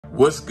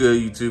What's good,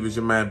 YouTube? It's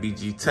your man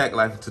BG Tech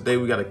Life. Today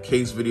we got a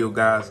case video,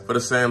 guys, for the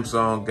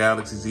Samsung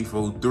Galaxy Z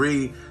Fold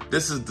 3.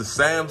 This is the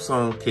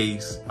Samsung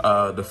case,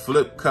 the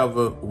flip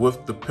cover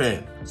with the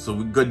pen. So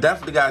we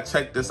definitely gotta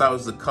check this out.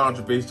 It's a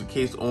controversial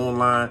case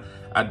online.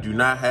 I do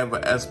not have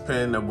an S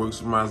Pen that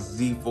works with my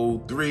Z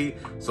Fold 3,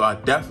 so I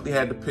definitely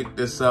had to pick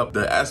this up.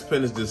 The S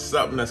Pen is just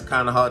something that's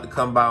kind of hard to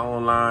come by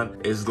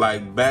online. It's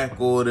like back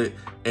ordered,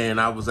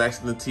 and I was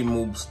actually in the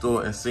T-Mobile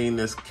store and seeing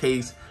this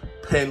case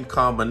pen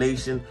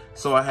combination,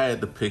 so I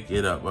had to pick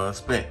it up. I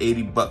spent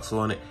 80 bucks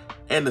on it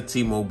in the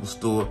T-Mobile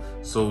store,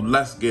 so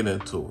let's get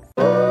into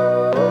it.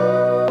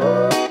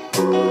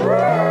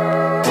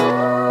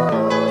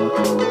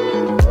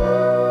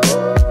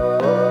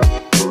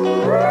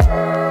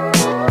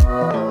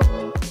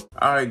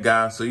 Alright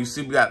guys, so you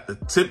see we got the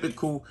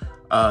typical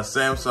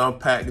Samsung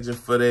packaging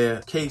for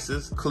their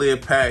cases. Clear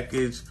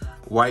package,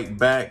 white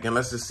back, and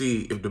let's just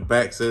see if the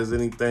back says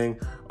anything.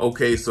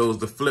 Okay, so it's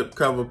the flip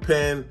cover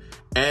pen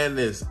and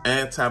it's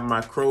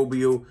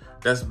antimicrobial.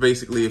 That's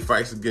basically it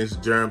fights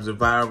against germs and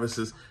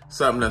viruses,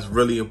 something that's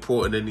really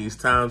important in these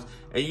times.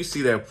 And you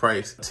see that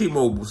price,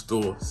 T-Mobile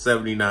store,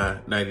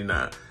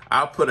 $79.99.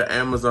 I'll put an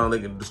Amazon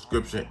link in the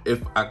description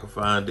if I can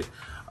find it.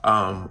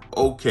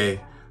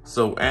 Okay.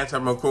 So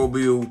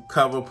antimicrobial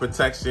cover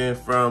protection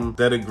from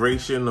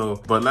degradation,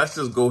 but let's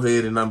just go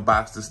ahead and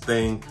unbox this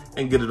thing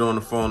and get it on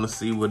the phone to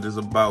see what it's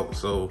about.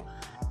 So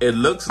it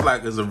looks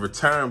like it's a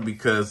return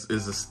because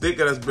it's a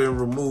sticker that's been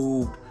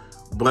removed,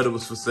 but it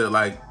was for sale.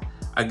 Like,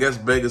 I guess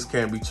beggars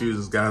can't be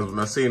choosers, guys. When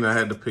I seen it, I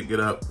had to pick it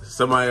up.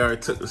 Somebody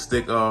already took the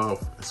sticker off.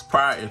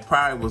 It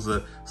probably was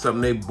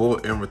something they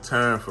bought in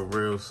return for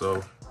real.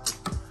 So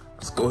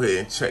let's go ahead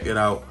and check it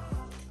out.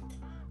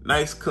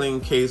 Nice clean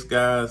case,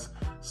 guys.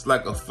 It's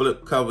like a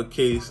flip cover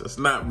case. It's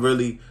not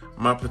really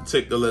my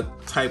particular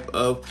type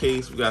of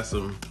case. We got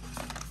some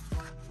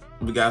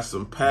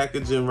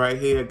packaging right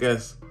here. I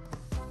guess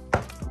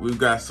we've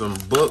got some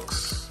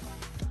books,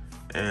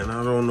 and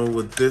I don't know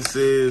what this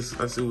is.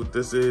 Let's see what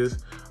this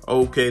is.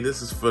 Okay,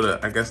 this is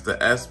for I guess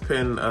the S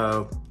Pen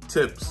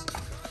tips.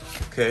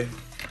 Okay,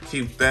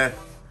 keep that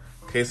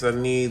in case I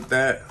need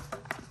that.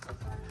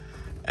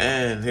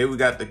 And here we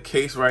got the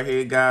case right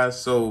here,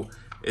 guys. So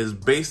it's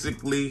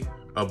basically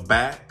a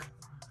back,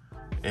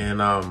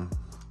 and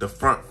the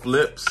front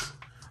flips.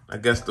 I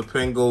guess the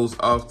pen goes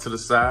off to the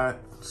side.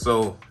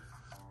 So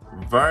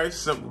very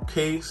simple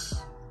case,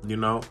 you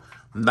know.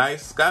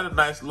 Nice, got a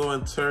nice little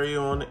interior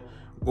on it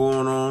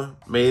going on.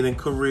 Made in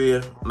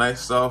Korea.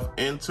 Nice soft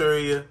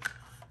interior,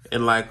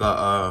 and like a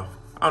I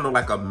don't know,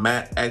 like a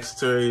matte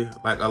exterior,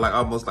 like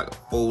almost like a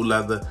faux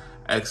leather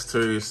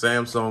exterior.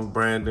 Samsung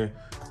branding.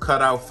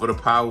 Cut out for the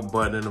power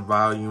button and the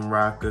volume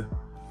rocker.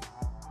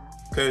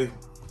 Okay,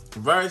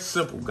 very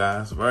simple,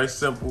 guys. Very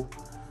simple.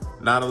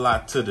 Not a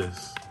lot to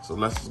this. So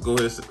let's just go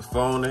ahead and set the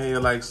phone in here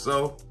like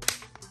so.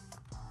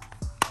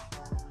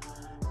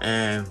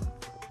 And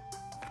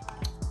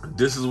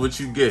this is what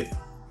you get.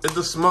 It's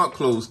a smart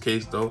close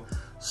case though.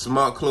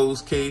 Smart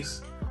close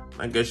case.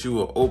 I guess you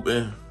will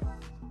open.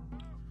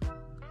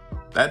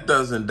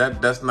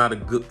 That's not a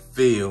good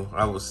feel.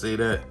 I would say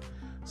that.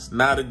 It's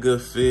not a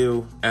good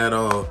feel at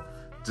all.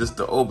 Just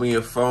to open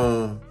your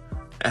phone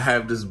and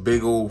have this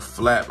big old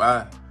flap.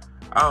 I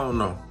don't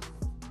know.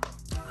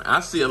 I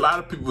see a lot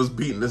of people was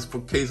beating this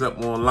case up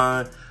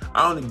online.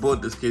 I only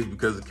bought this case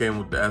because it came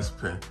with the S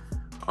Pen,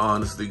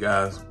 honestly,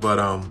 guys.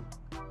 But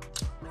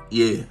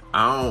yeah,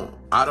 I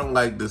don't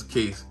like this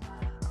case.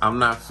 I'm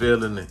not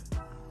feeling it.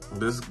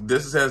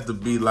 This has to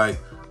be like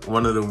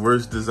one of the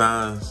worst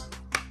designs.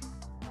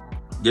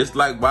 Just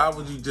like, why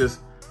would you just,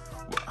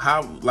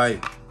 how,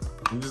 like,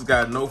 you just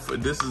got no,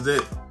 this is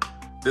it.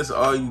 This is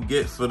all you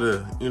get for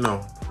the, you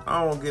know,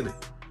 I don't get it.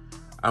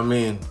 I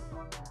mean,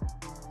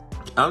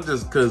 I'm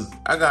just, cause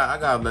I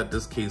gotta let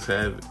this case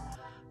have it.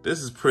 This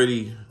is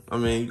pretty, I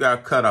mean, you got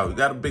a cutout, you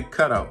got a big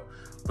cutout,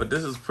 but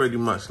this is pretty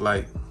much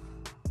like,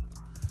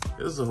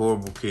 this is a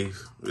horrible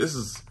case. This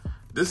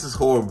is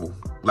horrible.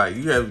 Like,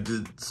 you have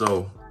to,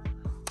 so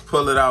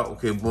pull it out.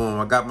 Okay, boom,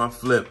 I got my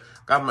flip,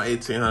 got my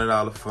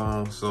 $1,800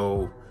 phone.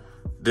 So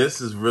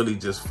this is really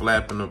just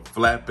flapping in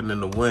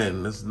the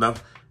wind. It's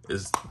nothing.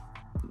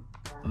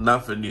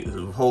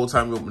 The whole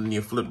time you open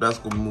your flip, that's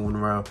gonna be moving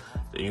around.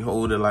 Then you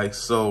hold it like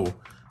so.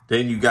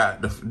 Then you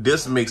got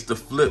this makes the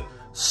flip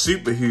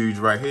super huge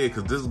right here,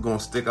 because this is gonna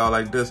stick out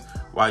like this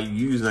while you're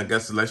using. I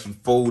guess unless you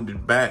fold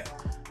it back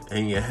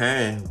in your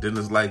hand, then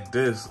it's like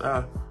this.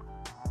 Nah,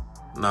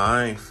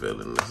 I ain't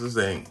feeling this.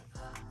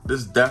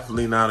 This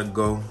definitely not a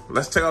go.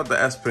 Let's check out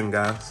the S Pen,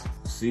 guys.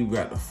 See, we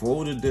got the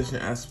fold edition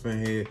S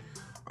Pen here.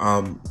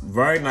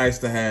 Very nice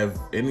to have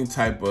any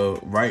type of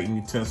writing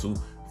utensil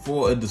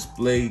for a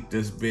display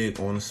this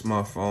big on a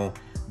smartphone.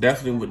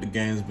 Definitely with the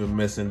games been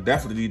missing.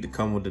 Definitely need to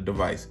come with the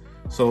device.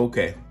 So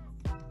okay,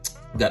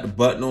 got the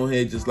button on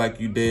here just like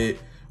you did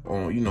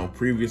on, you know,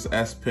 previous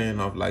S Pen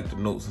of like the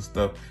notes and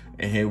stuff.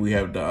 And here we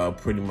have the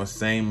pretty much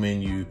same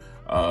menu.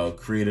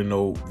 Create a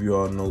note, view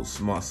all notes,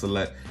 smart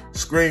select,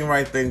 screen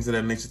write, things of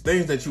that nature,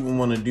 things that you would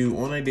want to do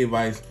on a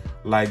device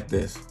like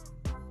this.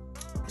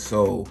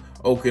 So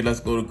Okay, let's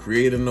go to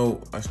create a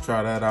note. Let's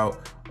try that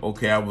out.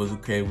 Okay, I was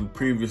okay. We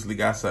previously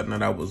got something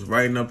that I was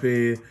writing up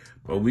here,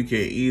 but we can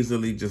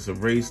easily just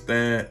erase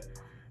that.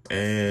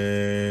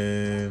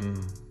 And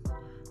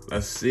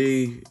let's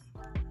see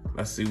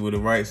what it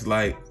writes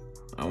like.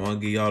 I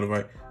want to give y'all the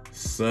right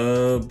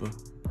subscribe.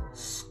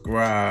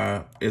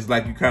 It's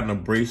like you kind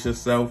of brace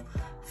yourself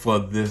for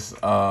this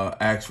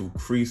actual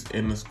crease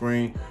in the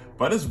screen,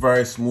 but it's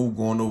very smooth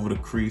going over the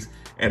crease.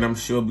 And I'm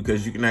sure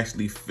because you can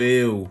actually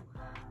feel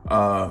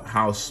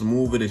how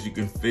smooth it is, you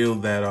can feel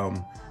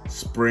that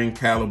spring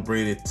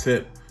calibrated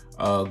tip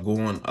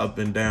going up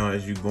and down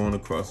as you're going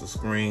across the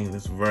screen.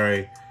 It's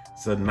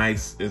a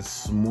nice and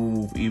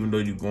smooth, even though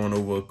you're going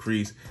over a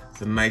crease,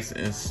 it's a nice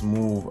and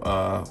smooth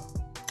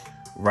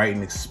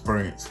writing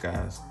experience,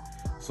 guys.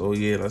 So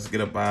yeah, let's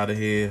get up out of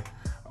here.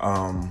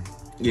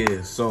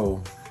 Yeah,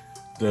 so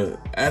the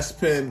S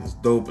Pen is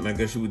dope, and I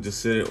guess you would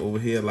just sit it over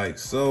here like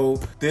so.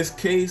 This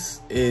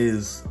case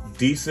is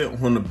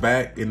decent on the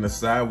back and the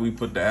side. We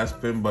put the S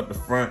Pen, but the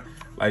front,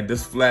 like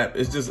this flap,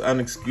 it's just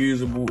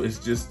unexcusable. It's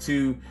just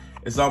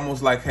it's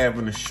almost like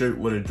having a shirt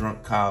with a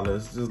drunk collar.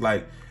 It's just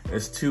like,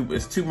 it's too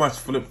much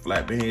flip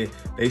flap in here.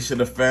 They should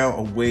have found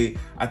a way.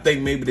 I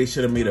think maybe they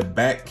should have made a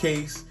back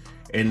case,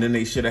 and then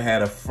they should have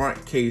had a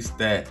front case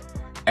that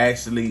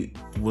actually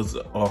was,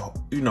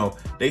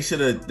 they should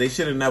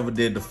have never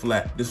did the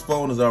flap. This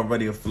phone is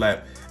already a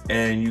flap,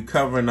 and you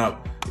covering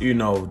up,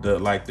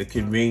 the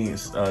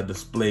convenience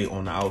display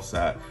on the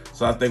outside.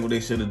 So I think what they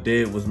should have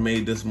did was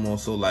made this more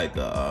so like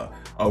a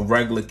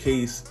regular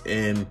case,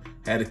 and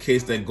had a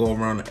case that go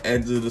around the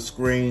edge of the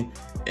screen,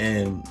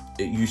 and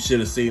you should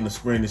have seen the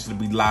screen. It should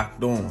be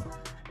locked on,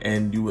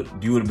 and you would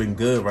have been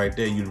good right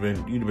there. You'd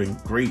have been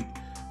great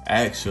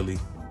actually.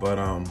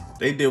 But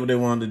they did what they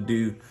wanted to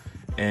do.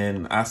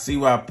 And I see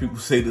why people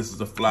say this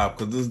is a flop,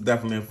 because this is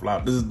definitely a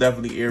flop. This is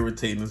definitely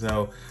irritating as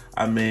hell.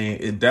 I mean,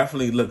 it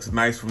definitely looks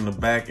nice from the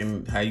back,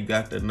 and how you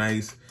got the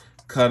nice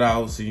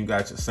cutouts, and you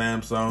got your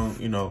Samsung,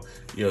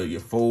 your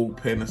fold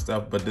pen and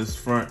stuff. But this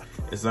front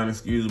is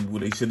unexcusable.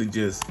 They should have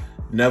just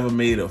never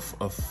made a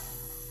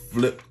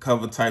flip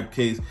cover type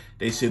case.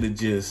 They should have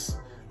just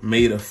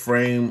made a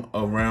frame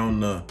around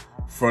the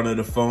front of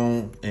the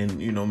phone, and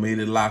made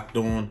it locked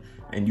on,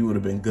 and you would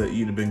have been good.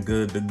 You'd have been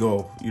good to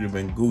go. You'd have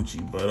been Gucci.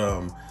 But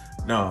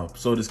no.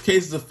 So this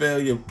case is a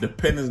failure. The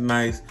pen is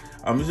nice.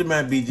 It's your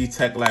man BG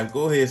Tech Life.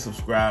 Go ahead,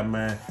 subscribe,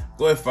 man.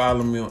 Go ahead,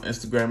 follow me on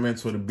Instagram and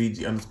Twitter,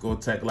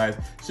 BG_Tech Life.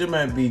 It's your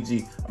man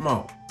BG. I'm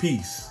out.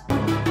 Peace.